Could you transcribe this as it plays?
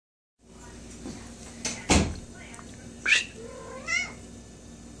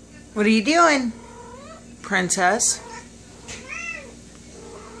What are you doing, Princess?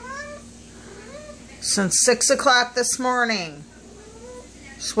 Since 6 o'clock this morning.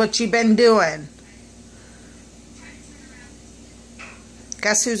 That's what you been doing.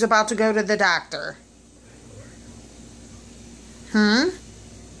 Guess who's about to go to the doctor?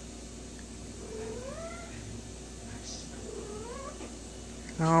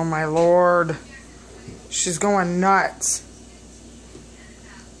 Oh my Lord. She's going nuts.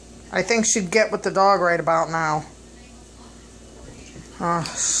 I think she'd get with the dog right about now.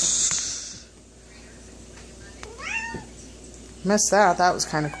 Missed that. That was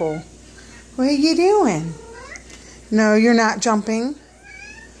kind of cool. What are you doing? No, you're not jumping.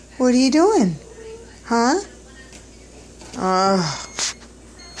 What are you doing? Huh?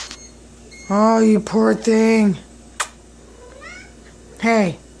 Oh, you poor thing.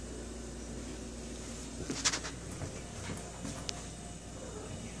 Hey.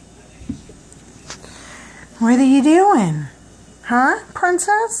 What are you doing? Huh,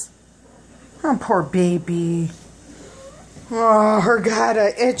 Princess? Oh, poor baby. Oh, her got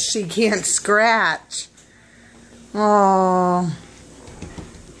a itch she can't scratch. Oh.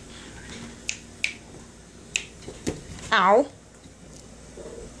 Ow.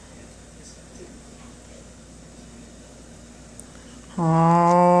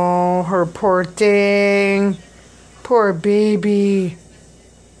 Oh, her poor thing. Poor baby.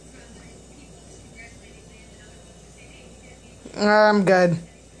 I'm good.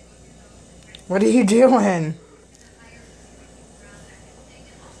 What are you doing?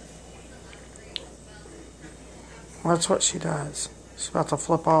 That's what she does. She's about to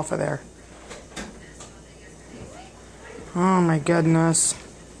flip off of there. Oh my goodness.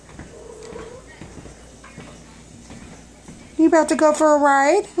 You about to go for a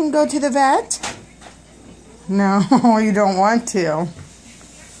ride and go to the vet? No, you don't want to.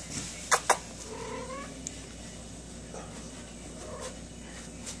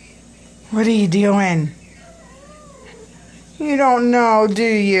 What are you doing? You don't know, do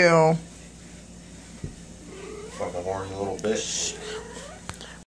you? Fucking horny little bitch.